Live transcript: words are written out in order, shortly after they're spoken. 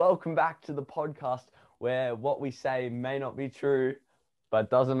welcome back to the podcast where what we say may not be true, but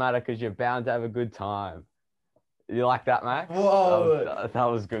doesn't matter because you're bound to have a good time. You like that, Max? Whoa. That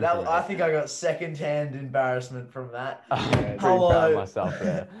was good. I think I got second-hand embarrassment from that. I'm pretty Hello. proud of myself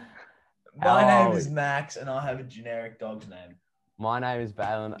there. My name is Max, and I have a generic dog's name. My name is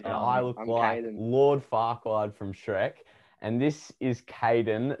Balin, and Yeah, I look I'm like Caden. Lord Farquaad from Shrek. And this is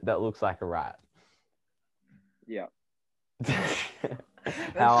Caden that looks like a rat. Yeah.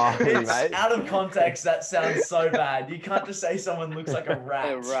 How are you, It's mate? out of context. That sounds so bad. You can't just say someone looks like a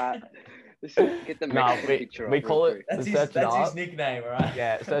rat. A rat. Let's get the No, Mexican picture we up call real it. quick. That's Search it his up. nickname, right?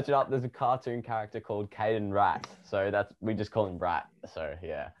 Yeah, search it up. There's a cartoon character called Caden Rat. So we just call him Rat. So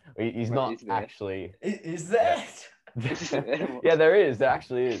yeah, he's Wait, not is there? actually. Is that? Yeah, there is. There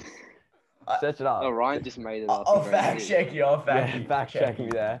actually is. Search it up. Oh, Ryan just made it up. I'll Great fact news. check you. I'll fact Yeah, fact check me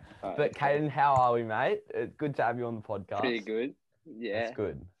there. Alright, But Caden, how are we, mate? It's good to have you on the podcast. pretty good. Yeah. That's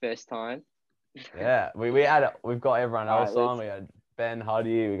good. First time. Yeah, we've got everyone Alright, else on. let's- We had Ben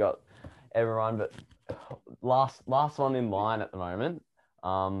Huddy. We got everyone, but last one in line at the moment.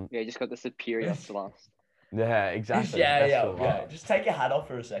 Yeah, just got the superior to last. Yeah, exactly. Yeah. That's the one. Just take your hat off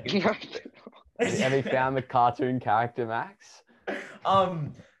for a second. Have you found the cartoon character, Max?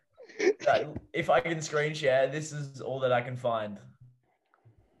 If I can screen share, this is all that I can find.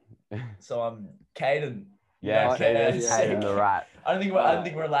 So I'm Caden. Yeah, Okay, Caden, yeah. Caden the rat. I don't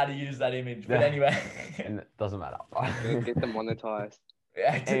think we're allowed to use that image, but Yeah. anyway. And it doesn't matter. Get them monetized.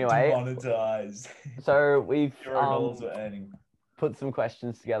 Anyway. Demonetized. So we've $0 we're earning. put some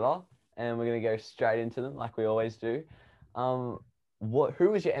questions together, and we're going to go straight into them like we always do. Who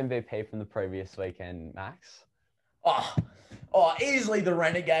was your MVP from the previous weekend, Max? Oh, easily the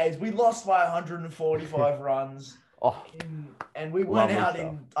Renegades. We lost by 145 runs, Oh, and we went Lovely out stuff.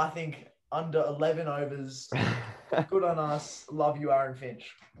 in, I think, under 11 overs. Good on us. Love you, Aaron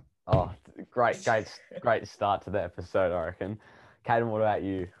Finch. great start to the episode, I reckon. Caden, what about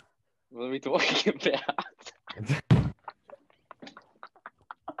you? What are we talking about?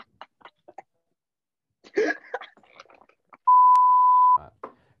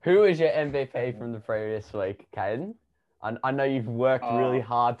 Who was your MVP from the previous week, Caden? I know you've worked really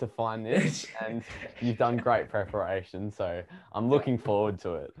hard to find this, and you've done great preparation, so I'm looking forward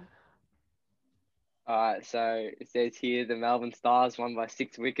to it. Alright, so it says here the Melbourne Stars won by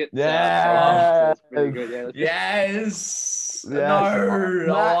 6 wickets. Yeah. So that's pretty good. Yeah. Yes. Yes. No. Matt,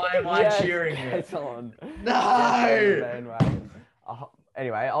 Why am I yes, cheering get it? on. No. Get on the bandwagon.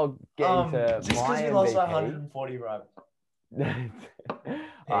 Anyway, I'll get into Just my because we lost by MVP. 140, right?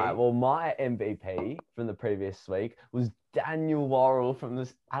 All right, well, my MVP from the previous week was Daniel Worrell from the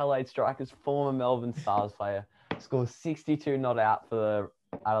Adelaide Strikers, former Melbourne Stars player. Scored 62 not out for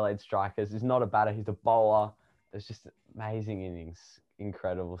the Adelaide Strikers. He's not a batter, he's a bowler. It's just amazing innings,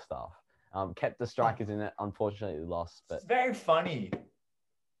 incredible stuff. Kept the Strikers in it, unfortunately lost. But It's very funny.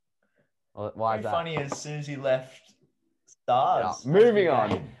 why is Very that? funny as soon as he left Yeah, Stars. moving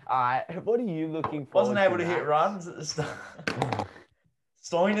on. All right, what are you looking for? Wasn't able to hit runs at the start.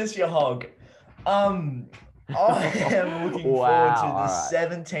 Stoinis, your hog. I am looking forward to the alright.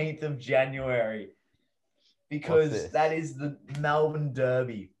 17th of January What's because this? that is the Melbourne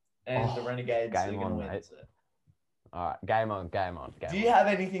Derby and the Oh, Renegades are game going to on, win. mate. So. All right, game on. Do you have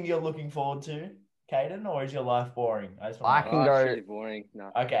anything you're looking forward to, Caden, or is your life boring? I wanna can Oh, go- it's really boring. No.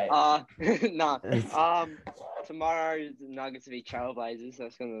 know. Okay. No. Tomorrow the Nuggets v Trailblazers.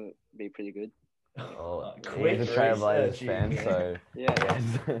 That's gonna be pretty good. Oh, Quick he's a Trailblazers researching. fan, so Yeah.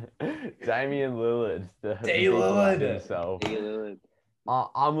 yes. Damian Lillard, the D. big lad Lillard. himself. D. Lillard.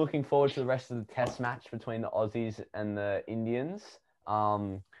 I'm looking forward to the rest of the Test match between the Aussies and the Indians.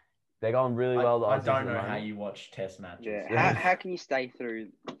 They're going really well. The I Aussies don't at the know how moment. you watch Test matches. Yeah. Yeah. How can you stay through?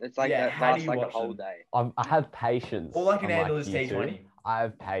 It's like Yeah, that how do lasts you like a watch whole them? day. I have patience. All I can handle unlike is you two. T20. I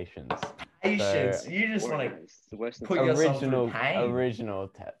have patience. Patience. You just want to It's the worst thing. put yourself through Original, pain.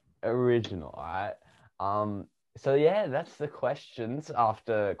 original. All right. So yeah, that's the questions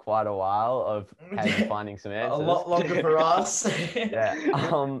after quite a while of Caden finding some a answers. lot longer for us.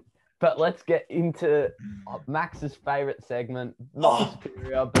 Yeah. But let's get into Max's favorite segment. Not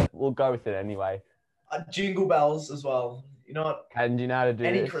superior, but we'll go with it anyway. Jingle bells as well. You know what? And do you know how to do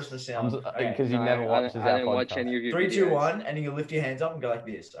Any this? Christmas sound. Okay. Because you No, never I watches don't- our I don't watch podcast. any of your 3, 2, videos. 1, and you lift your hands up and go like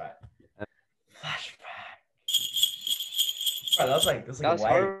this. All right. Flashback. Bro, that's like That was a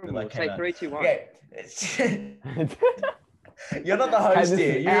wave horrible. that came Say out. 3, 2, 1. Okay. You're not the host Hey, this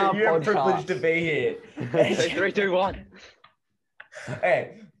here. is our You're podcast. privileged to be here. Say 3, 2, 1.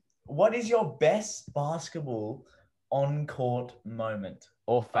 Hey, what is your best basketball on-court moment?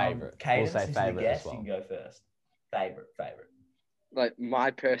 Or favorite. Caden, We'll say since you're the favorite guest, as well. you can go first. Favorite. Like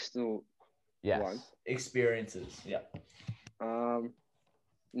my personal Yes. One. Experiences. Yeah.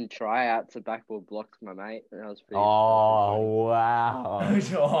 in tryouts, a backboard blocked my mate, and that was pretty. Oh wow!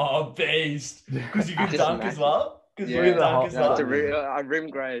 Oh, beast. Because you could Just dunk as massive. well? Because you Yeah. could dunk as No, it's well? I rim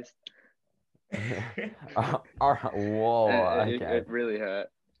grazed. All right. Whoa. It Okay. really hurt.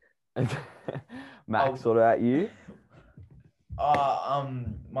 Max, Oh. what about you?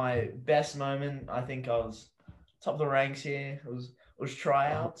 My best moment, I think I was top of the ranks here. It was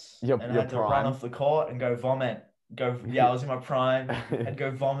tryouts, Your and I had to run prime. off the court and go vomit. I was in my prime. I'd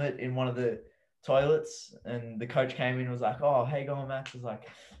go vomit in one of the toilets, and the coach came in and was like, "Oh, hey, going, Max?" I was like,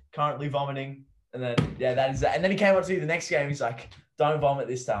 "Currently vomiting." And then that is that. And then he came up to me the next game. He's like, "Don't vomit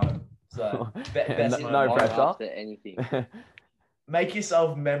this time." So best no moment. pressure. After anything. Make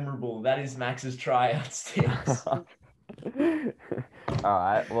yourself memorable. That is Max's tryouts tips. All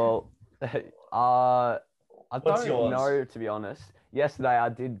right. Well, I What's don't yours? know, to be honest. Yesterday I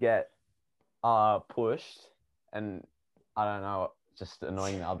did get pushed, and I don't know, just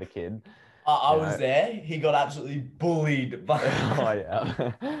annoying the other kid. I You was know. there. He got absolutely bullied by. Oh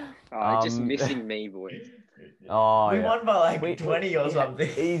yeah. Just missing me, boys. Oh we yeah. won by like We- 20 or yeah, something.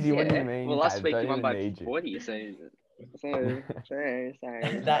 Easy. What do you mean? Well, last Cade? week Don't you won even by need you. 40, so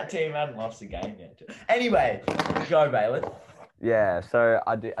That team hadn't lost a game yet. Anyway, go Balin. Yeah, so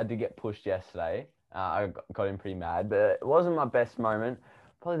I did get pushed yesterday. I got him pretty mad, but it wasn't my best moment.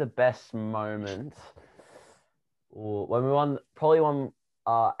 Probably the best moment when we won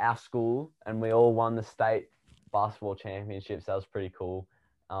our school, and we all won the state basketball championships. That was pretty cool.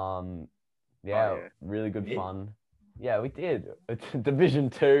 yeah. Really good Yeah. fun. Yeah, we did. It's Division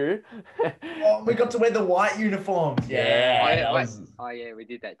 2. Oh, we got to wear the white uniforms. Yeah. Yeah, that was. Yeah, we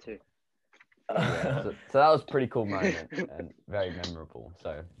did that too. Yeah, so that was a pretty cool moment and very memorable.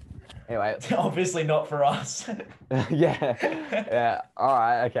 So anyway, Obviously not for us. yeah. All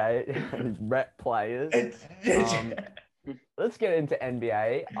right, okay. Rep players. Let's get into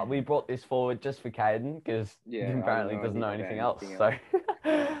NBA. We brought this forward just for Caden because he Yeah, I apparently have doesn't know no idea anything about else. anything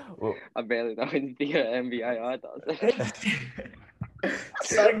So, well, I barely know anything about NBA either.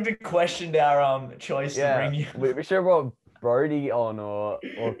 Starting to question our choice to yeah, bring you. we should have brought Brody on or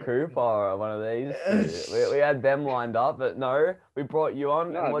Cooper or one of these. We had them lined up, but no, we brought you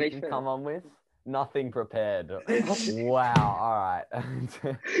on. No, And what big did you fan. come on with? Nothing prepared. Wow. All right.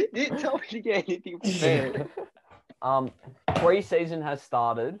 Didn't tell me to get anything prepared. Pre-season has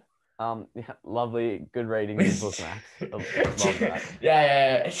started. Lovely, good reading in the book, Max. Love that.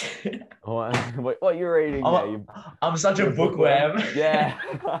 Yeah. What you're reading there? I'm such a You're bookworm. Yeah.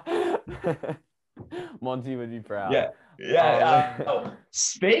 Monty would be proud. Yeah.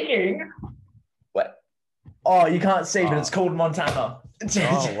 Speaking. What? Oh, you can't see, but it's called Montana.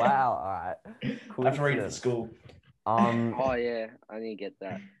 Oh wow! All right. I have to read it for school. Oh yeah, I need to get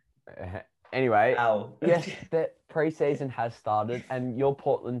that. Anyway, Ow. yes, the preseason has started, and your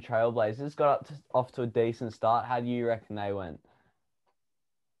Portland Trailblazers got off to a decent start. How do you reckon they went?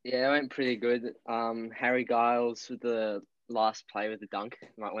 Yeah, it went pretty good. Harry Giles with the last play with the dunk.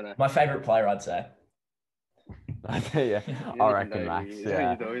 Might want to. My favorite player, I'd say. Yeah, I reckon Max.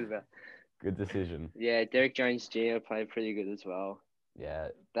 Yeah, About. Good decision. Yeah, Derek Jones Jr. played pretty good as well. Yeah,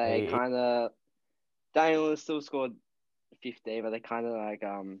 They kind of. Daniel still scored 50, but they kind of like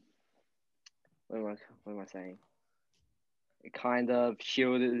What am I saying? It kind of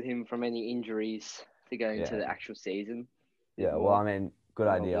shielded him from any injuries to go into the actual season. Yeah, well, I mean, good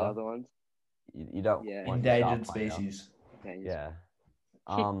idea. The other ones. You don't want endangered species. Yeah.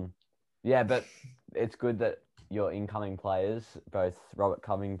 Yeah, but it's good that your incoming players, both Robert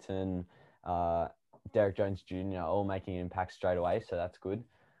Covington, Derek Jones Jr., are all making impacts straight away, so that's good.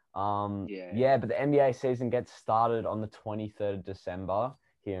 Yeah, but the NBA season gets started on the 23rd of December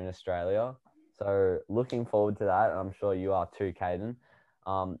here in Australia. So looking forward to that. I'm sure you are too, Caden.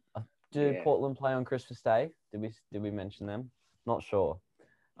 Do Portland play on Christmas Day? Did we mention them? Not sure.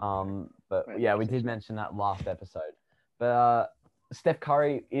 But yeah, we did mention that last episode. But Steph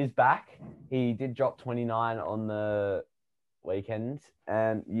Curry is back. He did drop 29 on the weekend,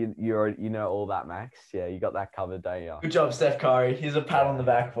 and you know all that, Max. Yeah, you got that covered, don't you? Good job, Steph Curry. Here's a pat on the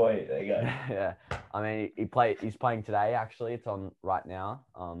back for you. There you go. Yeah, I mean he's playing today. Actually, it's on right now.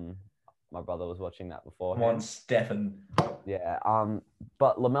 My brother was watching that before. Come on, Stephen. Yeah.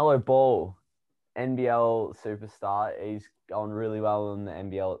 But LaMelo Ball, NBL superstar, he's going really well in the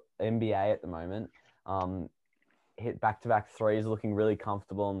NBA at the moment. Hit back-to-back threes, looking really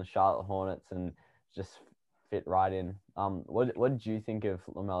comfortable in the Charlotte Hornets, and just fit right in. What did you think of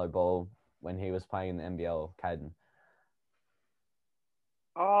LaMelo Ball when he was playing in the NBL, Caden?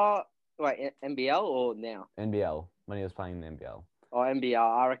 Wait, NBL or now? NBL, when he was playing in the NBL. or NBL.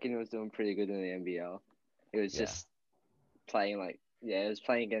 I reckon he was doing pretty good in the NBL. He was Yeah. just playing he was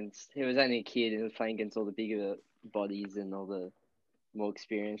playing against. He was only a kid and he was playing against all the bigger bodies and all the more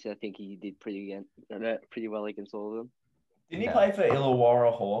experienced. I think he did pretty well against all of them. Didn't he Yeah. play for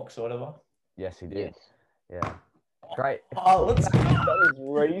Illawarra Hawks or whatever? Yes, he did. Yes. Yeah. Great. Oh, let's go. That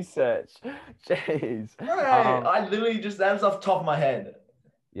was research. Jeez. I literally just, that was off the top of my head.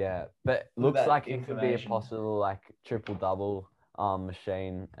 Yeah, but With looks that like it could be a information. possible like triple double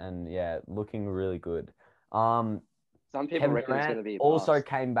machine, and yeah, looking really good. Um, Some people Kevin reckon it's Durant going to be a also bust.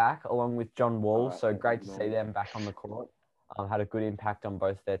 came back along with John Wall, Alright, so great to no. see them back on the court. Had a good impact on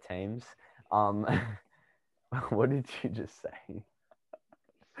both their teams. What did you just say?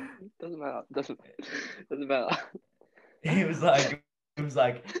 Doesn't matter. Doesn't matter. It was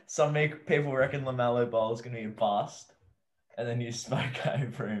like some people reckon LaMelo Ball is going to be a bust, and then you smoke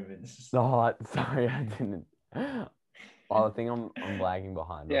over him. It's just, No, sorry, I didn't. I think I'm lagging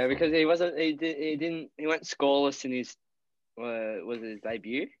behind. or Yeah, because something. he wasn't. He didn't. He went scoreless in his. Was it his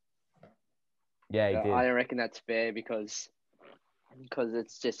debut? Yeah, he I did. don't reckon that's fair because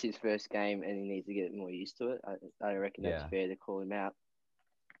it's just his first game and he needs to get more used to it. I don't reckon that's Yeah. fair to call him out.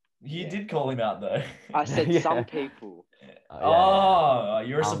 you Yeah. did call him out though. I said Yeah. some people. Oh,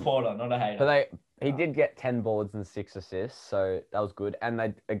 you're a supporter, not a hater. But he did get 10 boards and 6 assists, so that was good. And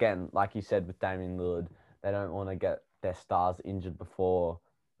they, again, like you said with Damian Lillard, they don't want to get their stars injured before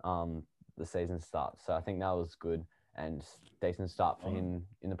the season starts. So I think that was good and decent start for him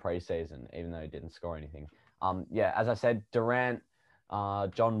in the preseason, even though he didn't score anything. Yeah, as I said, Durant,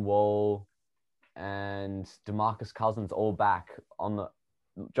 John Wall, and DeMarcus Cousins all back on the.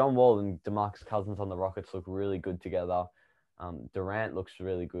 John Wall and DeMarcus Cousins on the Rockets look really good together. Durant looks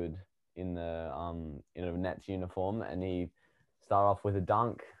really good in a Nets uniform, and he started off with a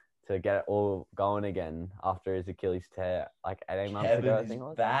dunk to get it all going again after his Achilles tear like 18 months ago. I think it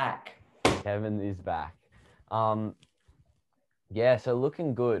was. Back. Kevin is back. Yeah, so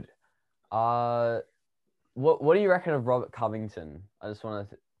looking good. What do you reckon of Robert Covington? I just want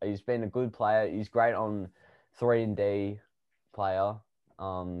to. He's been a good player. He's great on 3-and-D player.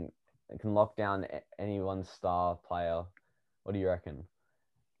 Can lock down anyone's star player. What do you reckon?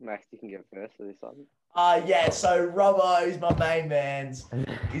 Max, you can get first for this one. Yeah, so Robbo's my main man.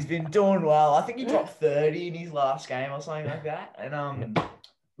 He's been doing well. I think he dropped 30 in his last game or something like that. And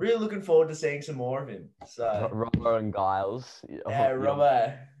really looking forward to seeing some more of him. So Robbo and Giles. yeah,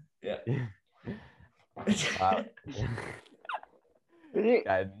 Robbo. Yeah.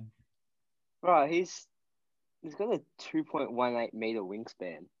 Okay. Right, he's got a 2.18 meter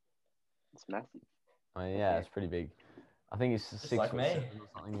wingspan. It's massive. I mean, yeah, it's pretty big. I think he's 6'7" like me. or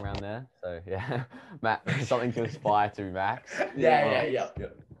something around there. So yeah, Matt, something to aspire to, Max. Yeah.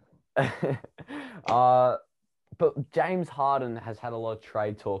 But James Harden has had a lot of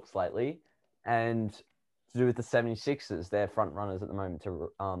trade talks lately, and to do with the 76ers, they're front runners at the moment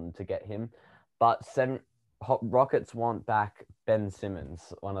to get him. But Rockets want back Ben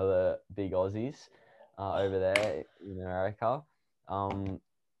Simmons, one of the big Aussies over there in America.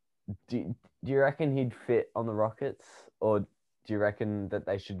 Do you reckon he'd fit on the Rockets, or do you reckon that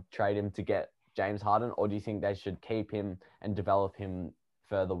they should trade him to get James Harden, or do you think they should keep him and develop him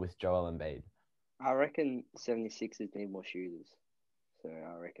further with Joel Embiid? I reckon 76ers need more shooters. So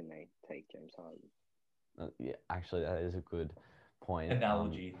I reckon they take James Harden. Yeah, actually, that is a good point.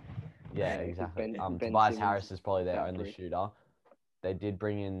 Analogy. Yeah, exactly. Ben Tobias Simmons Harris is probably their can't only breathe. shooter. They did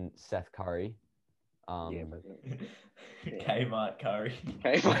bring in Seth Curry. Yeah, but Kmart Curry.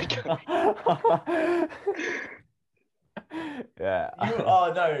 okay, my God. Yeah.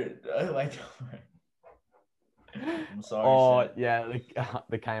 Oh no! Wait. I'm sorry. Oh Seth. yeah,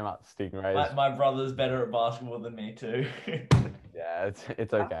 the Kmart Stingrays. My brother's better at basketball than me too. Yeah,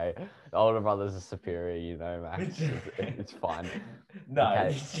 it's okay. The older brothers are superior, you know, Max. It's fine. No.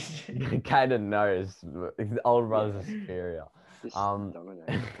 Okay. Caden knows the older brothers are superior. Just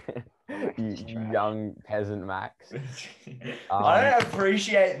dominate. You young peasant Max. I don't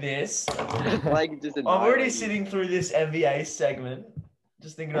appreciate this. Like just I'm already sitting through this NBA segment,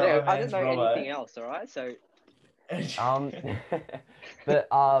 just thinking about Yeah, my I man's don't know Robbo. anything else. All right, so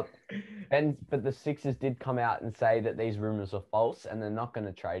but the Sixers did come out and say that these rumors are false and they're not going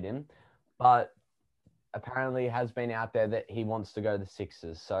to trade him. But apparently it has been out there that he wants to go to the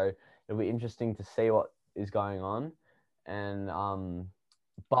Sixers. So it'll be interesting to see what is going on. And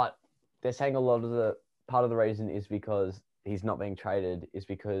but they're saying a lot of the part of the reason is because he's not being traded is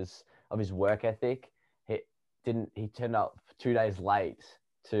because of his work ethic. He turned up 2 days late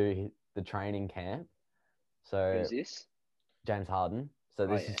to the training camp. So who's this? James Harden. So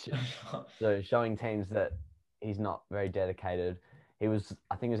this is so showing teams that he's not very dedicated. he was,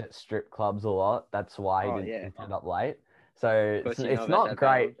 I think he was at strip clubs a lot. That's why he Oh, didn't yeah. he turned up late. So Of it's, course, you know it's about not that,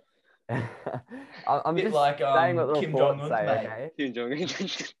 great. I'm Bit just like, saying what the Kim reports Jong-un's say, mate. okay? Kim Jong-un.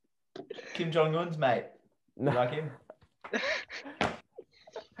 Kim Jong Un's mate. You No. like him?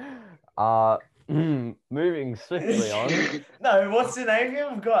 Moving swiftly on. No, what's the name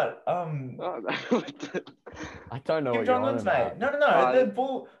you've got? Oh, no. I don't know Kim what you're Jong on Un's about. mate. No,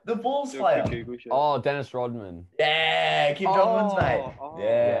 Oh, the Bulls Do a player. quick Google search. Oh, Dennis Rodman. Yeah, Kim Jong Un's mate. Oh,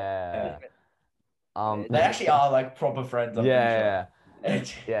 Yeah. Yeah. They actually are like proper friends. I'm Yeah, pretty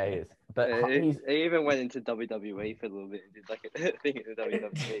sure. yeah, he is. But He even went into WWE for a little bit and did like a thing in the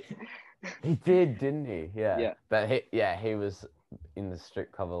WWE. he did, didn't he? Yeah. Yeah. But he was in the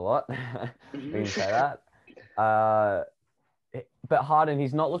strip club a lot. We can say that. But Harden,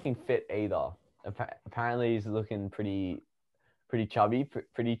 he's not looking fit either. Apparently, he's looking pretty chubby,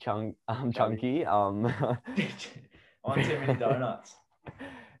 pretty chunky. On too many donuts.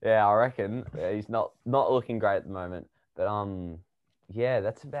 Yeah, I reckon he's not looking great at the moment. But yeah,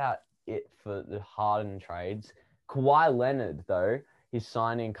 that's about it for the Harden trades. Kawhi Leonard, though, he's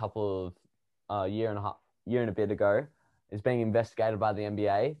signing a couple of year and a bit ago. Is being investigated by the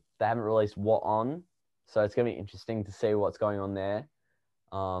NBA. They haven't released what on, so it's gonna be interesting to see what's going on there.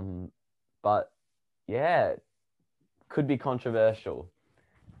 But yeah, could be controversial.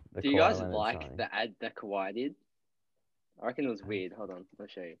 Do you Kawhi guys Leonard like signing. the ad that Kawhi did? I reckon it was weird. Hold on, I'll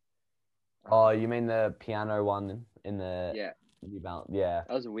show you. Oh, you mean the piano one in the Yeah, New Balance? Yeah.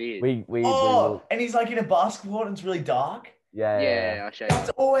 that was weird. We Oh, will, and he's like in a basketball and it's really dark. Yeah, I'll show you. It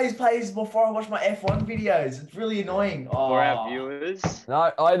always plays before I watch my F1 videos. It's really annoying. Oh. For our viewers, No,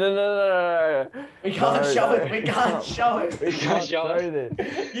 no. We can't No, show no, it. We can't show it. We can't show show it.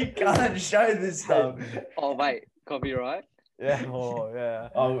 this. You can't show this stuff. oh wait, copyright. Yeah. Oh, yeah.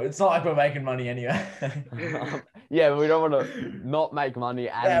 Oh, it's not like we're making money anyway. Yeah, but we don't want to not make money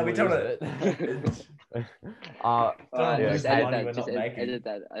and Yeah, we lose don't it. Don't yeah, lose just the Kate- money edit we're that. Just not making. edit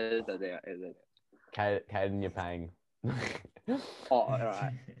that. Edit that out. Edit that. Caden, you're paying. Oh,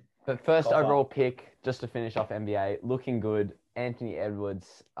 alright. But first Copper. overall pick, just to finish off NBA, looking good. Anthony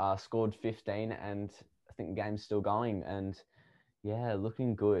Edwards scored 15, and I think the game's still going. And yeah,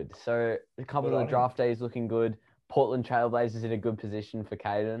 looking good. So a couple Good of on the him. draft days looking good. Portland Trailblazers in a good position for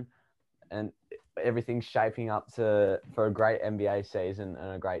Caden, and everything's shaping up for a great NBA season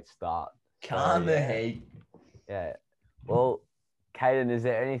and a great start. Calm the yeah. heat. Yeah. Well, Caden, is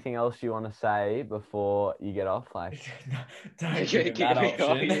there anything else you want to say before you get off? Like Don't give him that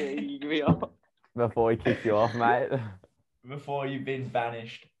option. Give me off. before we kick you off, mate. Before you've been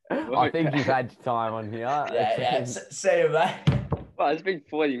banished. I think you've had your time on here. Yeah. See you, mate. Well, it's been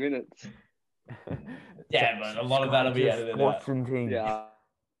 40 minutes. Yeah, but a lot of that'll be edited out. Sports and things. Yeah.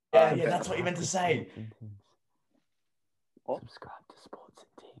 Yeah, that's what you meant to say. What? Subscribe to Sports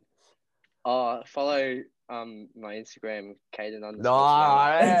and Things. Follow my Instagram, Caden _. No,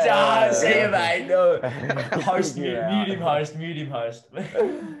 Ah, see you, mate. No. Host, Yeah. mute him, host. Mute him, host.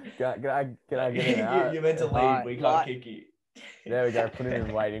 Can I get it out? You're meant to leave. Alright, We can't like- kick you. There we go. Put him in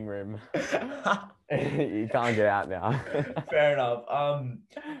the waiting room. You can't get out now. Fair enough.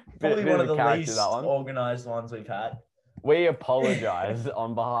 Probably Bit one of of a the character, least that one. organized ones we've had. We apologize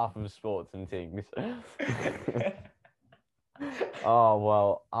on behalf of Sports and Things. Oh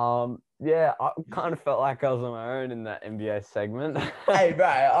well, yeah, I kind of felt like I was on my own in that NBA segment. Hey, bro.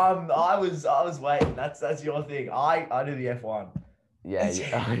 I was waiting. That's your thing. I do the F1. Yeah,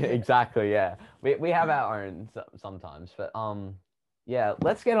 exactly. Yeah, we have our own sometimes, but yeah,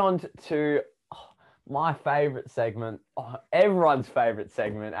 let's get on to my favorite segment, everyone's favorite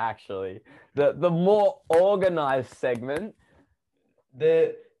segment actually, the more organized segment.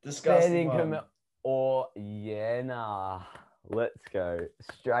 The disgusting Fair one. income or yeah, nah. Let's go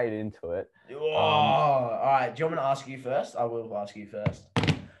straight into it. All right. Do you want me to ask you first? I will ask you first.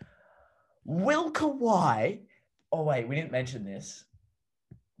 Will Kawhi? Oh wait, we didn't mention this,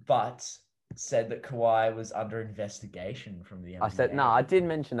 but said that Kawhi was under investigation from the NBA. I said no. I did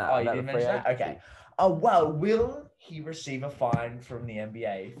mention that. Oh, you about did the mention free that? Okay. agency. Oh well, will he receive a fine from the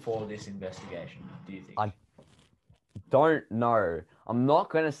NBA for this investigation? Do you think? I don't know. I'm not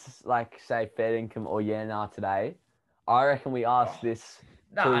gonna say fair income or yeah, nah today. I reckon we ask this.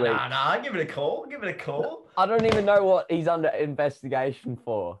 No, 2 no, weeks. no. Give it a call. Give it a call. I don't even know what he's under investigation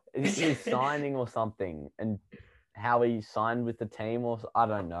for. Is he signing or something, and how he signed with the team, or I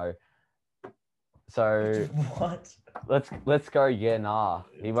don't know. So What? let's go. Yeah, nah.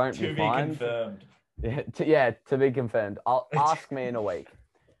 He won't To be be fined. confirmed. Yeah, to be confirmed. I'll ask me in a week.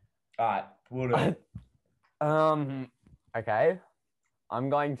 All right, we'll do it. Okay. I'm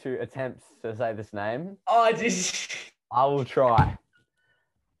going to attempt to say this name. Oh, I just. I will try.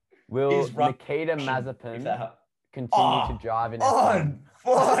 Will Is Nikita If Mazepin that continue to drive in F1? on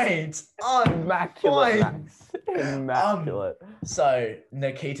point. Immaculate, point. Max. Immaculate. So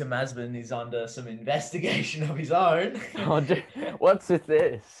Nikita Mazepin is under some investigation of his own. What's with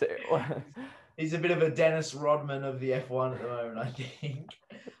this? He's a bit of a Dennis Rodman of the F1 at the moment, I think.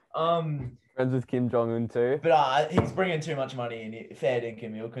 Friends with Kim Jong Un too. But he's bringing too much money in. Fair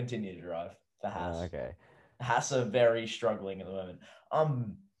dinkum, he'll continue to drive for Haas. Okay. Haas are very struggling at the moment.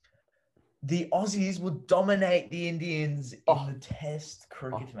 The Aussies will dominate the Indians in the Test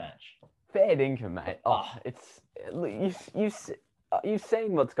cricket match. Fair dinkum, mate. It's you've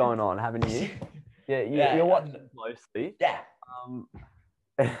seen what's going on, haven't you? Yeah, you're watching closely. Yeah.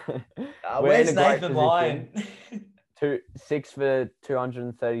 We're Where's in a great Nathan Lyon? 6 for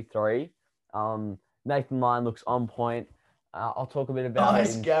 233. Nathan Lyon looks on point. I'll talk a bit about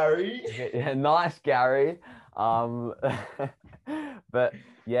Nice, Gary. Yeah, nice, Gary. But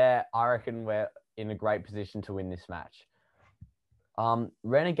yeah, I reckon we're in a great position to win this match.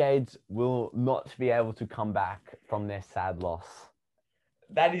 Renegades will not be able to come back from their sad loss.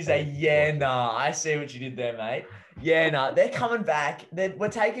 That is a nah. I see what you did there, mate. Yeah, nah. They're coming back. We're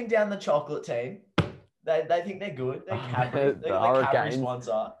taking down the chocolate team. They think they're good. They're Cadbury. They're the Cadbury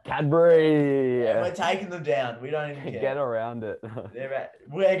sponsor. Cadbury. Yeah, we're taking them down. We don't even care. Get around it.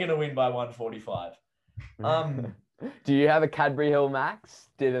 We're going to win by 145. Do you have a Cadbury Hill, Max?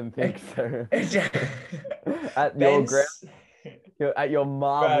 Didn't think so. At your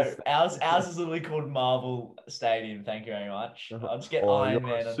Marvel. Bro, ours is literally called Marvel Stadium. Thank you very much. I'll just get Iron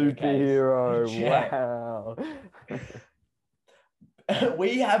Man. You're a superhero. Wow.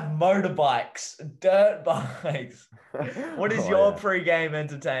 We have motorbikes, dirt bikes. What is your pre-game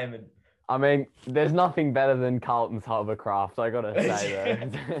entertainment? I mean, there's nothing better than Carlton's hovercraft, I gotta say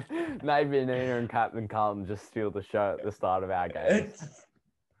though. Maybe Nina and Captain Carlton just steal the show at the start of our game.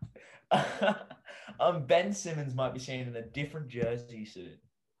 Ben Simmons might be seen in a different jersey soon.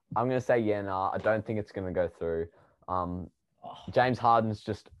 I'm gonna say I don't think it's gonna go through. James Harden's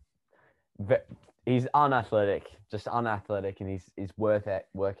just he's unathletic, and his work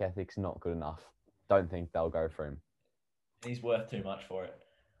ethic's not good enough. Don't think they'll go for him. He's worth too much for it.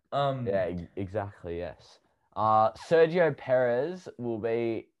 Yeah, exactly. Yes. Sergio Perez will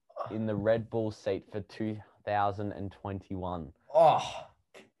be in the Red Bull seat for 2021. Oh,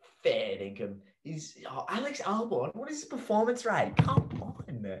 fair dinkum. Alex Albon. What is his performance rate? Come on.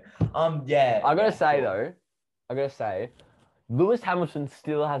 Yeah. I gotta say, Lewis Hamilton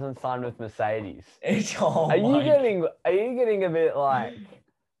still hasn't signed with Mercedes. Are you getting a bit like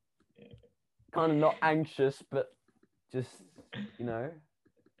kind of not anxious, but just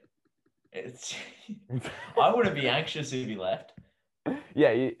I wouldn't be anxious if he left.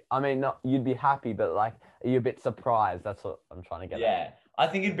 Yeah, you'd be happy, but like, are you a bit surprised? That's what I'm trying to get at. Yeah, I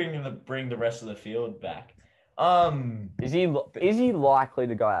think he'd bring the rest of the field back. Is he likely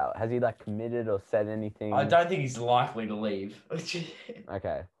to go out? Has he committed or said anything? I don't think he's likely to leave.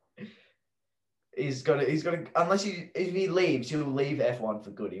 Okay. He's got to unless if he leaves, he'll leave F1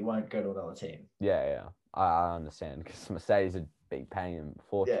 for good. He won't go to another team. Yeah. I understand because Mercedes would be paying him a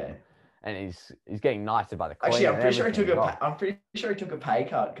fortune. Yeah. And he's getting knighted by the Queen. Actually, I'm pretty sure he took a pay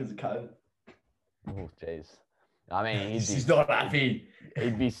cut because of COVID. Oh, jeez. I mean, he's not happy.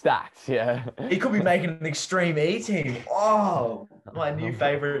 He'd be stacked, yeah. He could be making an Extreme E team. Oh, my new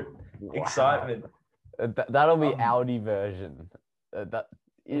favorite excitement. That'll be Audi version.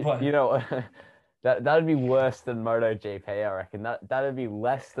 That'd be worse than MotoGP, I reckon. That'd be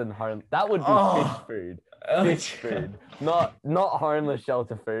less than home. That would be fish food. Fish food. Not homeless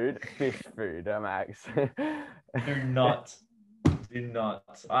shelter food. Fish food, Max. Do not.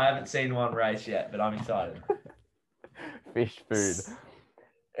 I haven't seen one race yet, but I'm excited. Fish food.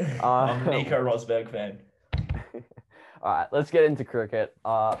 I'm a Nico Rosberg fan. All right, let's get into cricket.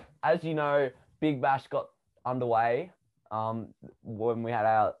 As you know, Big Bash got underway. When we had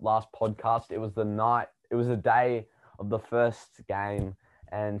our last podcast, it was the day of the first game,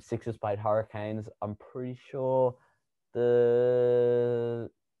 and Sixers played Hurricanes. I'm pretty sure the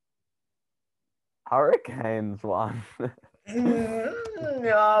Hurricanes won. You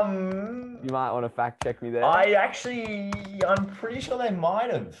might want to fact check me there. I'm pretty sure they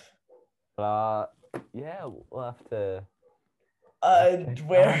might have. Yeah, we'll have to.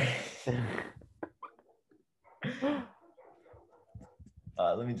 Where?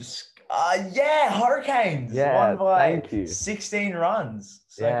 Let me just. Hurricanes. Yeah, won by thank you. 16 runs.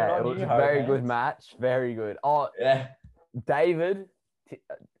 So Yeah, it was a very good match. Very good. Oh, yeah. David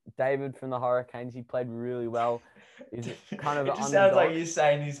from the Hurricanes, he played really well. He's kind of it just sounds like you're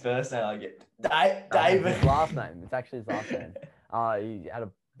saying his first name. David. His last name. It's actually his last name. He had a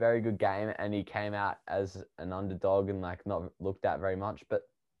very good game, and he came out as an underdog and like not looked at very much, but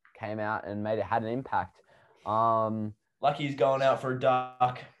came out and had an impact. Like he's going out for a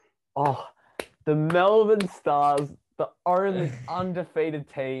duck. Oh, the Melbourne Stars, the only undefeated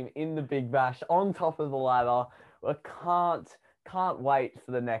team in the Big Bash, on top of the ladder. I can't wait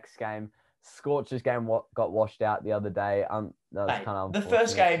for the next game. Scorchers game got washed out the other day. That was Mate, kind of the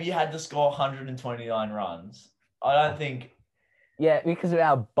first game you had to score 129 runs. I don't think. Yeah, because of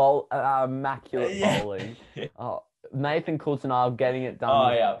our immaculate Yeah. bowling. Nathan Coulter getting it done.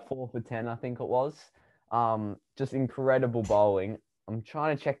 Oh, yeah. 4 for 10, I think it was. Just incredible bowling. I'm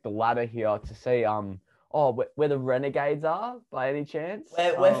trying to check the ladder here to see where the Renegades are by any chance.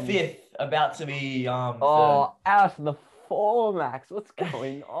 We're fifth, about to be third. out of the 4, Max. What's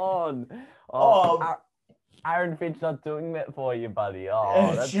going on? Aaron Finch not doing that for you, buddy.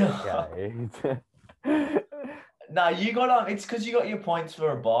 Oh, that's okay. No, you got it's because you got your points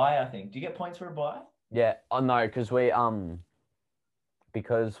for a bye, I think. Do you get points for a bye? Yeah. Oh no, because we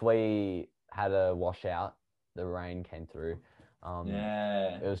had a washout. The rain came through.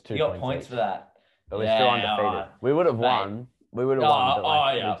 Yeah. It was 2 You got points points each, for that. but we're still undefeated. We would have won. We would have won,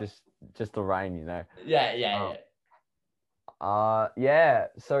 but yeah. just the rain, you know. Yeah.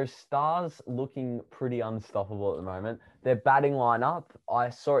 So Stars looking pretty unstoppable at the moment. Their batting lineup, I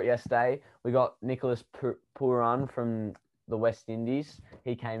saw it yesterday. We got Nicholas Pooran from the West Indies.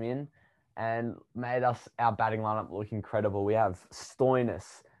 He came in and made our batting lineup look incredible. We have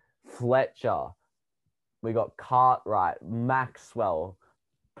Stoinis, Fletcher, we got Cartwright, Maxwell,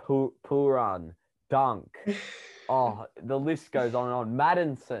 Pooran, Dunk. Oh, the list goes on and on.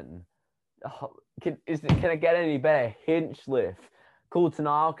 Maddinson. Oh, can it get any better? Hinchliffe.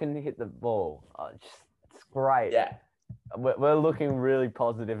 Coulter can hit the ball. It's great. Yeah. We're looking really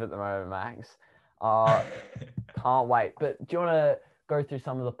positive at the moment, Max. Can't wait. But do you want to go through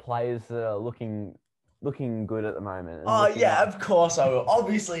some of the players that are looking good at the moment? Of course I will.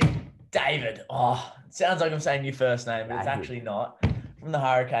 Obviously, David. Oh, it sounds like I'm saying your first name, but it's actually not. From the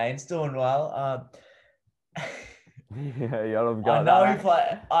Hurricanes, doing well. I know he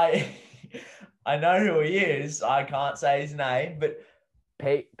play. I know who he is. I can't say his name, but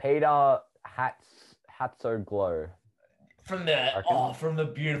Peter Hatzoglu. From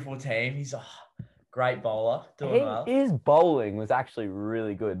the beautiful team, he's a great bowler. Doing well. His bowling was actually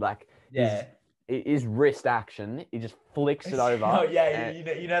really good. Like his wrist action, he just flicks it over. Oh yeah,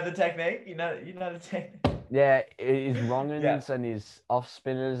 you know the technique. You know the technique. Yeah, his wrong-uns and his off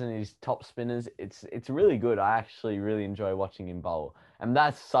spinners and his top spinners. It's really good. I actually really enjoy watching him bowl, and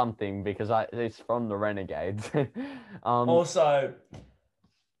that's something because it's from the Renegades. Also,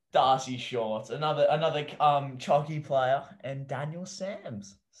 Darcy Short, another chalky player, and Daniel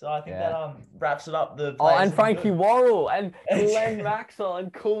Sams. So I think that wraps it up. And Frankie Worrell and Glenn Maxwell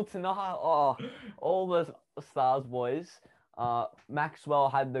and Coulter. Oh, all the Stars boys. Maxwell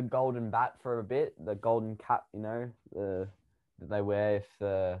had the golden bat for a bit, the golden cap, that they wear if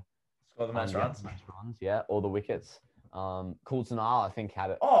the score the most runs. Yeah, all the wickets. Coulter, I think,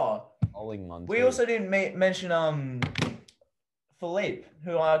 had it. Oh, bowling one. We also didn't mention Philippe,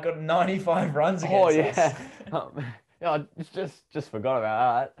 who got 95 runs against us. I just forgot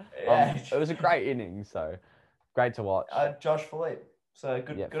about that. Yeah. It was a great inning, so great to watch. Josh Philippe. So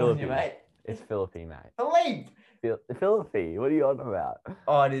good Philippe. on you, mate. It's Philippe, mate. Philippe. Philippe, what are you on about?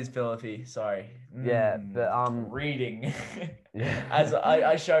 Oh, it is Philippe. Sorry. Yeah, but reading. Yeah. As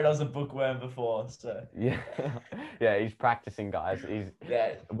I showed us a bookworm before, so yeah, he's practicing, guys. He's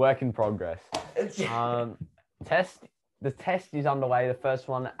work in progress. The test is underway. The first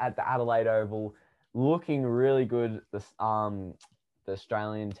one at the Adelaide Oval, looking really good. The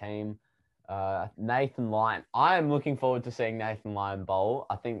Australian team. Nathan Lyon. I am looking forward to seeing Nathan Lyon bowl.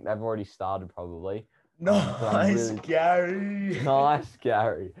 I think they've already started probably. Nice, Gary. Nice,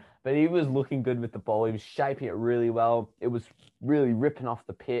 Gary. But he was looking good with the ball. He was shaping it really well. It was really ripping off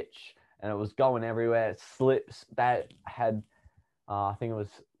the pitch, and it was going everywhere. Slips that had, I think it was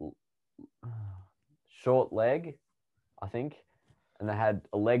short leg, I think, and they had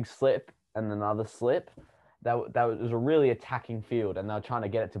a leg slip and another slip. That was a really attacking field, and they were trying to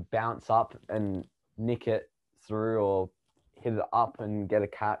get it to bounce up and nick it through or hit it up and get a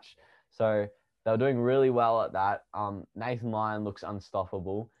catch. So they were doing really well at that. Nathan Lyon looks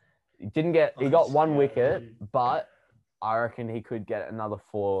unstoppable. He got 1 wicket, but I reckon he could get another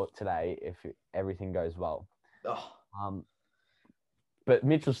 4 today if everything goes well. Oh. But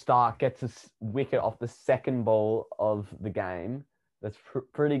Mitchell Starc gets a wicket off the second ball of the game. That's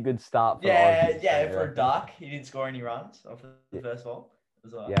pretty good start for Aussies, for a duck. He didn't score any runs off the first ball.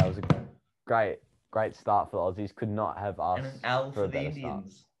 It was a great start for the Aussies. Could not have asked and an L for the a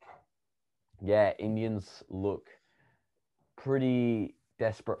Indians. Yeah, Indians look pretty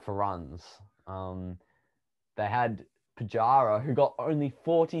desperate for runs. They had Pujara, who got only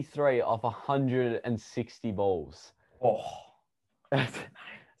 43 off 160 balls. Oh,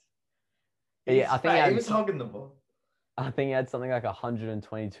 Yeah, he's, I think he mate, he had was hogging the ball. I think he had something like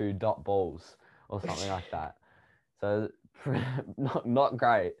 122 dot balls or something like that. So not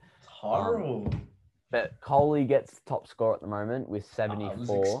great. It's horrible. But Kohli gets top score at the moment with It was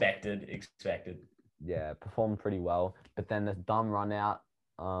 74. expected. Yeah, performed pretty well. But then the dumb run out,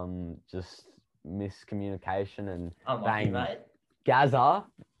 just miscommunication and Unlucky, bang. mate. Gaza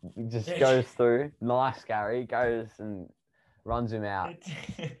just goes through. Nice, Gary. Goes and runs him out.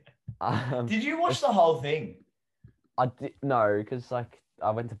 Did you watch the whole thing? I did no, because like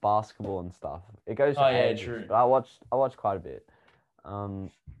I went to basketball and stuff. It goes. Oh, For yeah, ages, true. But I watched quite a bit.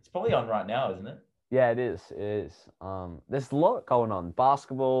 It's probably on right now, isn't it? Yeah, it is. It is. There's a lot going on.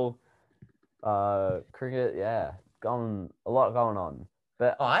 Basketball, cricket. Yeah, a lot going on.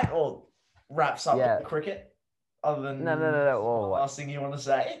 But All right, well, wraps up Yeah. the cricket. Other than No. Whoa, what wait. last thing you want to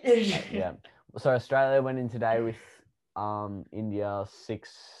say? Yeah. So Australia went in today with India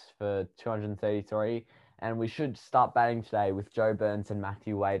 6 for 233, and we should start batting today with Joe Burns and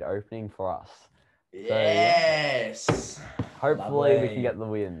Matthew Wade opening for us. Yes. Hopefully we Lovely. can get the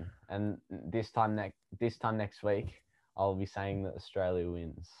win, and this time next week I'll be saying that Australia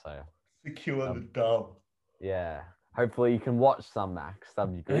wins. So Secure the dub. yeah, hopefully you can watch some, Max.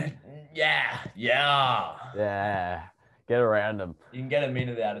 That'd be good. Yeah. Yeah, get around them. You can get a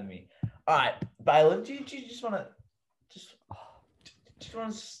minute out of me. All right, Baylor, do you just want to just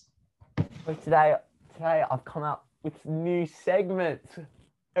want to? But today I've come up with new segments,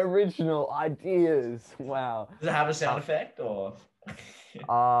 original ideas. Wow. Does it have a sound effect or?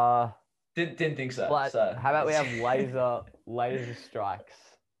 Didn't think so. But So how about we have laser strikes?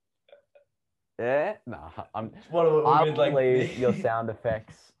 Yeah, no, What I'll we like? leave your sound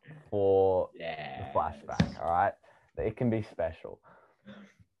effects for Yeah. the flashback. All right, it can be special.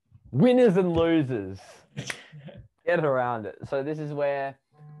 Winners and losers. Get around it. So this is where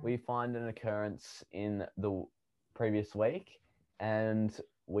we find an occurrence in the previous week, and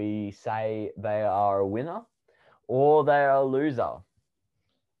we say they are a winner or they are a loser,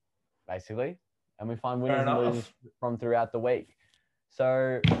 basically. And we find winners and losers from throughout the week.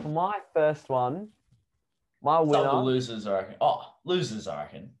 So for my first one, my winner. Some of the losers, I reckon. Oh, losers, I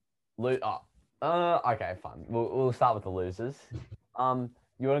reckon. Okay, fine. We'll start with the losers.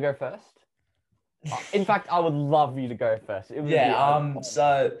 You want to go first? In fact, I would love you to go first. It would be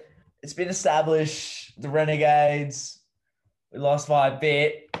So it's been established the Renegades. We lost by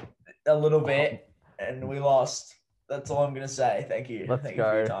a little bit, and we lost. That's all I'm gonna say. Thank you. Let's Thank you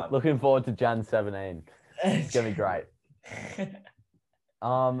for your go. time. Looking forward to Jan 17. It's gonna be great.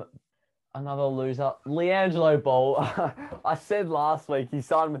 Another loser, Leangelo Ball. I said last week he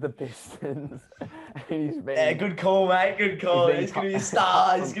signed with the Pistons. And he's been, Yeah, good call, mate. Good call. been He's gonna be a cut-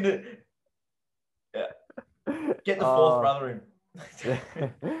 star. He's gonna get the fourth brother in.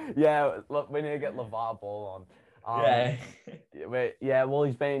 Yeah, look, we need to get LeVar Ball on. Well,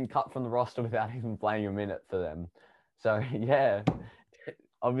 he's been cut from the roster without even playing a minute for them. So yeah,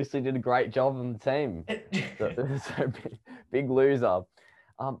 obviously did a great job on the team. So big loser.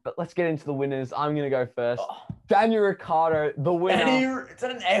 But let's get into the winners. I'm going to go first. Daniel Ricciardo, the winner. Is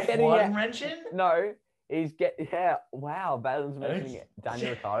that an F1 mention? No, wow, Balin's mentioning it.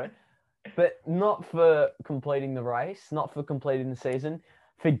 Daniel Ricciardo. But not for completing the race, not for completing the season,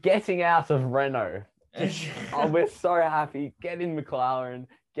 for getting out of Renault. We're so happy. Get in McLaren,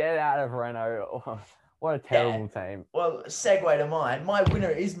 get out of Renault. Oh, what a terrible team. Well, segue to mine. My winner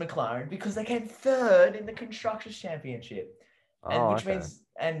is McLaren because they came third in the Constructors' Championship. Which means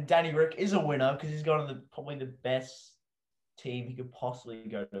Danny Rick is a winner because he's got on probably the best team he could possibly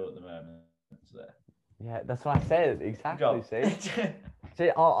go to at the moment. So. Yeah, that's what I said. Exactly. See,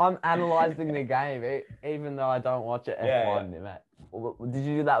 I'm analysing the game, even though I don't watch it F1. Yeah. Did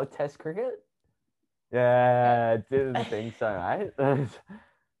you do that with Test cricket? Yeah, didn't think so, mate.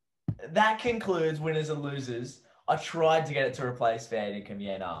 That concludes winners and losers. I tried to get it to replace Fair Dinkum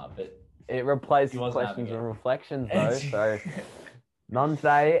Yenar, but it replaced questions and reflections though. So none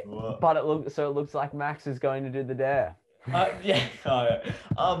today, but it looks like Max is going to do the dare.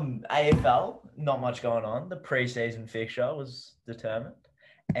 AFL, not much going on. The preseason fixture was determined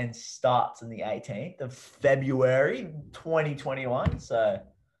and starts on the 18th of February 2021. So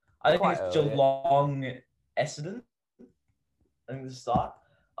I think it's Geelong Essendon. I think it's the start.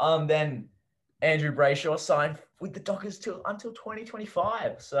 Then Andrew Brayshaw signed with the Dockers until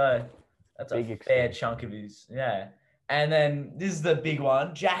 2025. So that's a fair chunk of his, And then this is the big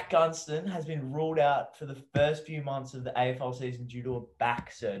one. Jack Gunston has been ruled out for the first few months of the AFL season due to a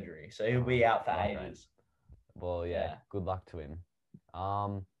back surgery. So he'll be out for right, ages. Well, yeah, Yeah. good luck to him.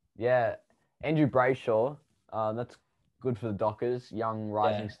 Yeah, Andrew Brayshaw, that's good for the Dockers, young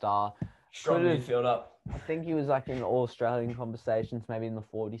rising star. Strong Could've- midfield up. I think he was like in All Australian conversations, maybe in the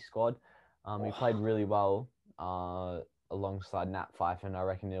 40 squad. He played really well alongside Nat Fife, and I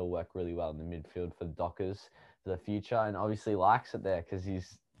reckon he'll work really well in the midfield for the Dockers for the future. And obviously likes it there because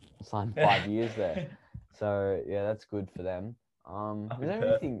he's signed 5 years there. So yeah, that's good for them. Is there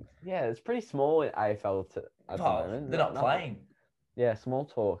Perth. anything? Yeah, it's pretty small in AFL at the moment. They're not Nothing- playing. Yeah, small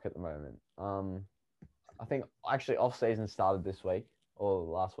talk at the moment. I think actually off season started this week or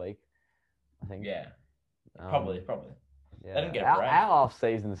last week. I think. Yeah, Um, probably. Yeah. They didn't get a our, break. our off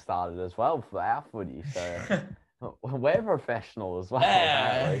season started as well for our footy, so we're professional as well.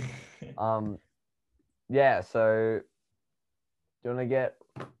 Yeah. apparently. Yeah. So, do you want to get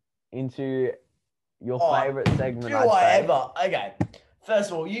into your favorite segment? Do I ever? Okay.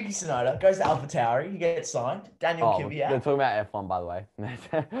 First of all, Yuki Tsunoda goes to Alpha Tauri. He gets signed. Daniel They're Kvyat. talking about F1, by the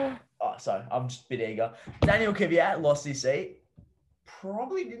way. Oh, sorry. I'm just a bit eager. Daniel Kvyat lost his seat.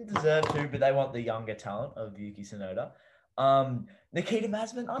 Probably didn't deserve to, but they want the younger talent of Yuki Tsunoda. Nikita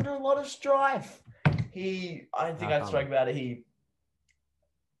Mazepin under a lot of strife. I think I spoke about it.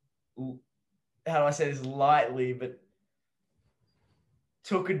 How do I say this lightly, but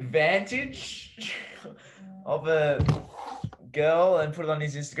took advantage of a girl and put it on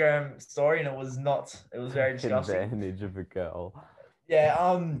his Instagram story, and it was very disgusting. Advantage of a girl.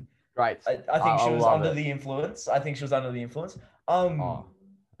 Yeah, Right. I think she was under the influence. Oh,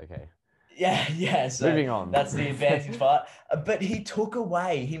 okay. Yeah. So Moving on. That's the advantage part. But he took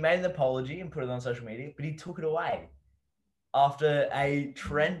away. He made an apology and put it on social media, but he took it away after a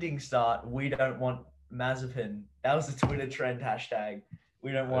trending start. We don't want Mazepin. That was the Twitter trend hashtag.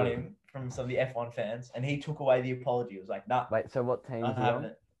 We don't want him from some of the F1 fans, and he took away the apology. It was like, nah. Wait. So what team is Not he having on?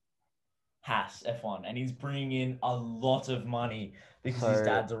 it. Haas F1, and he's bringing in a lot of money because So- his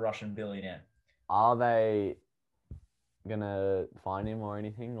dad's a Russian billionaire. Are they gonna fine him or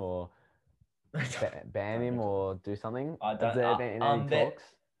anything, or ban him or do something? I don't- Has there been any talks?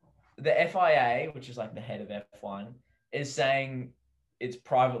 The FIA, which is like the head of F1, is saying it's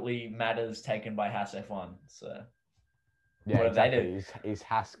privately matters taken by Haas F1. So Yeah, what do they exactly. Is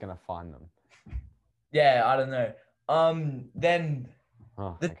Haas gonna fine them? yeah, I don't know. Then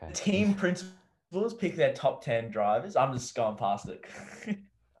Oh, the okay. team principals pick their top 10 drivers. I'm just going past it.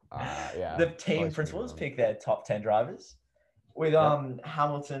 Yeah. The team always principals moving on. pick their top 10 drivers, with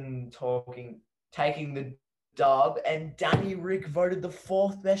Hamilton taking the dub, and Danny Rick voted the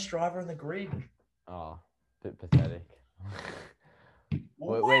 4th best driver in the grid. Oh, bit pathetic.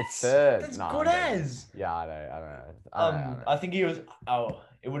 We're What? third. That's No, good I'm joking. as. Yeah, I don't know. I think he was. Oh,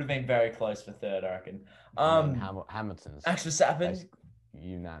 it would have been very close for 3rd, I reckon. I mean, Hamilton's Max Verstappen,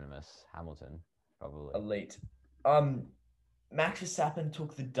 unanimous. Hamilton, probably. elite. Max Verstappen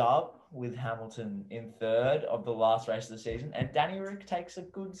took the dub with Hamilton in 3rd of the last race of the season, and Danny Rick takes a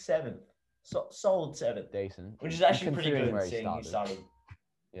good 7th, solid 7th, Decent. which is actually pretty Considering good where seeing he started.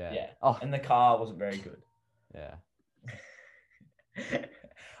 Yeah. Yeah. Oh, And the car wasn't very good. yeah.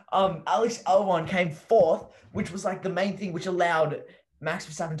 Alex Albon came 4th, which was like the main thing which allowed Max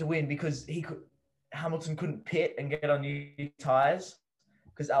Verstappen to win because Hamilton couldn't pit and get on new tires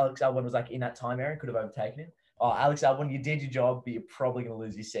because Alex Albon was like in that time area, could have overtaken him. Oh, Alex Albon, you did your job, but you're probably going to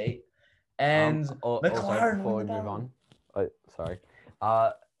lose your seat. And Also, McLaren before we won the move battle. on, sorry.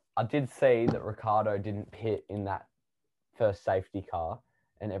 I did see that Ricardo didn't pit in that first safety car,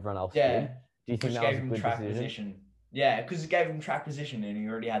 and everyone else Yeah, did. Do you think which that gave was a him good track decision? position. Yeah, because it gave him track position and he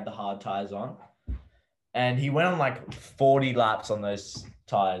already had the hard tires on. And he went on like 40 laps on those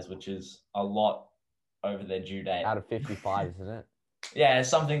tires, which is a lot over their due date. Out of 55, isn't it? Yeah,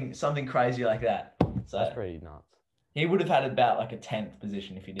 something crazy like that. So That's pretty nuts. he would have had about like a 10th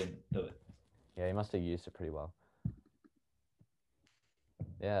position if he didn't do it. Yeah, he must have used it pretty well.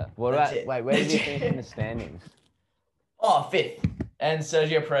 Yeah. What That's about? it. Wait, where did you finish in the standings? Oh, 5th. And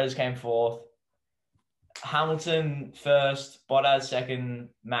Sergio Perez came 4th. Hamilton 1st, Bottas 2nd,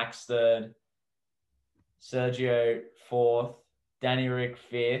 Max 3rd, Sergio 4th, Danny Rick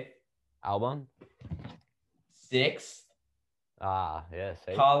 5th, Albon? 6th, Yeah.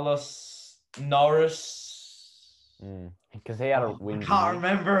 See. Carlos Norris. Because he had a I win. can't didn't he?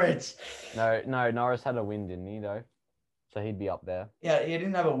 remember it. No, Norris had a win, didn't he? Though, so he'd be up there. Yeah, he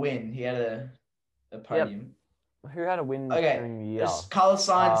didn't have a win. He had a podium. Who had a win Okay, during the year? It's Carlos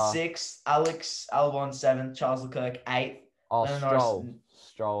Sainz Uh, 6th, Alex Albon 7th, Charles Leclerc 8th. Oh, Lando Norris- Stroll.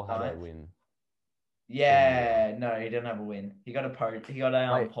 Stroll had a Ninth. win. Yeah, no, he didn't have a win. He got a He got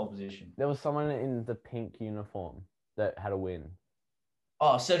a Wait. pole position. There was someone in the pink uniform that had a win.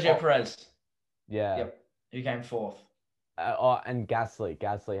 Oh, Sergio Perez. Yeah. Yep. Who came fourth? And Gasly.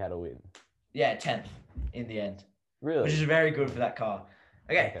 Gasly had a win. Yeah, 10th in the end, Really? which is very good for that car.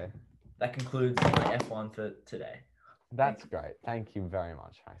 Okay. Okay. That concludes my F1 for today. That's great. Thank you very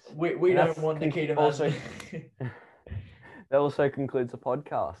much, Max. We And don't that's want Nikita also- Mazepin. That also concludes the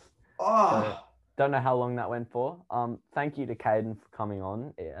podcast. Oh, Don't know how long that went for. Thank you to Caden for coming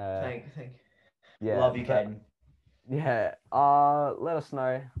on. thank. Yeah. Love you, but- Caden. Yeah. Let us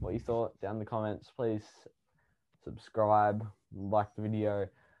know what you thought down in the comments. Please subscribe, like the video.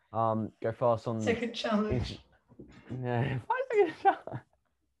 Go follow us on Second challenge. Yeah. 5 second challenge.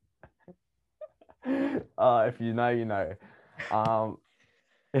 If you know, you know.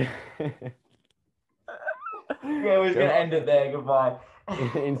 Yeah, we're gonna end it there. Goodbye.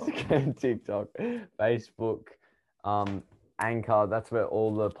 Instagram, TikTok, Facebook, Anchor. That's where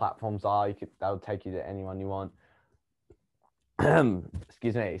all the platforms are. They'll take you to anyone you want.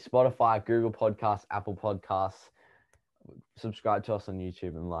 Excuse me. Spotify, Google Podcasts, Apple Podcasts. Subscribe to us on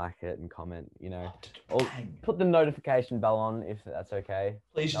YouTube and like it and comment. Put the notification bell on if that's okay.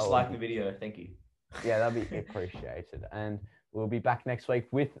 Please just like the video. Thank you. Yeah, that'd be appreciated. And we'll be back next week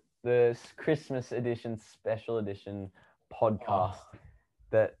with the Christmas edition, special edition podcast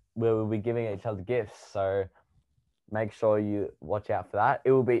that we'll be giving each other gifts. So make sure you watch out for that.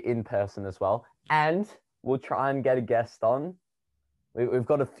 It will be in person as well. And we'll try and get a guest on. We've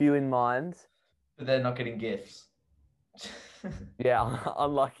got a few in mind. But they're not getting gifts. Yeah,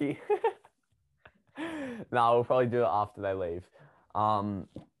 unlucky. No, we'll probably do it after they leave.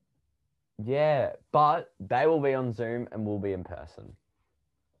 Yeah, but they will be on Zoom and we'll be in person.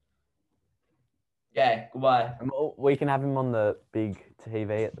 Yeah, goodbye. And we can have him on the big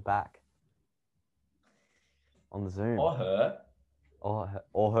TV at the back. On the Zoom. Or her. Or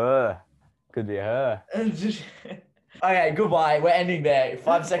her. Could be her. Okay, goodbye. We're ending there.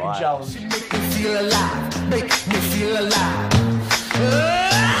 5 second Bye. challenge. Make me feel alive. Make me feel alive.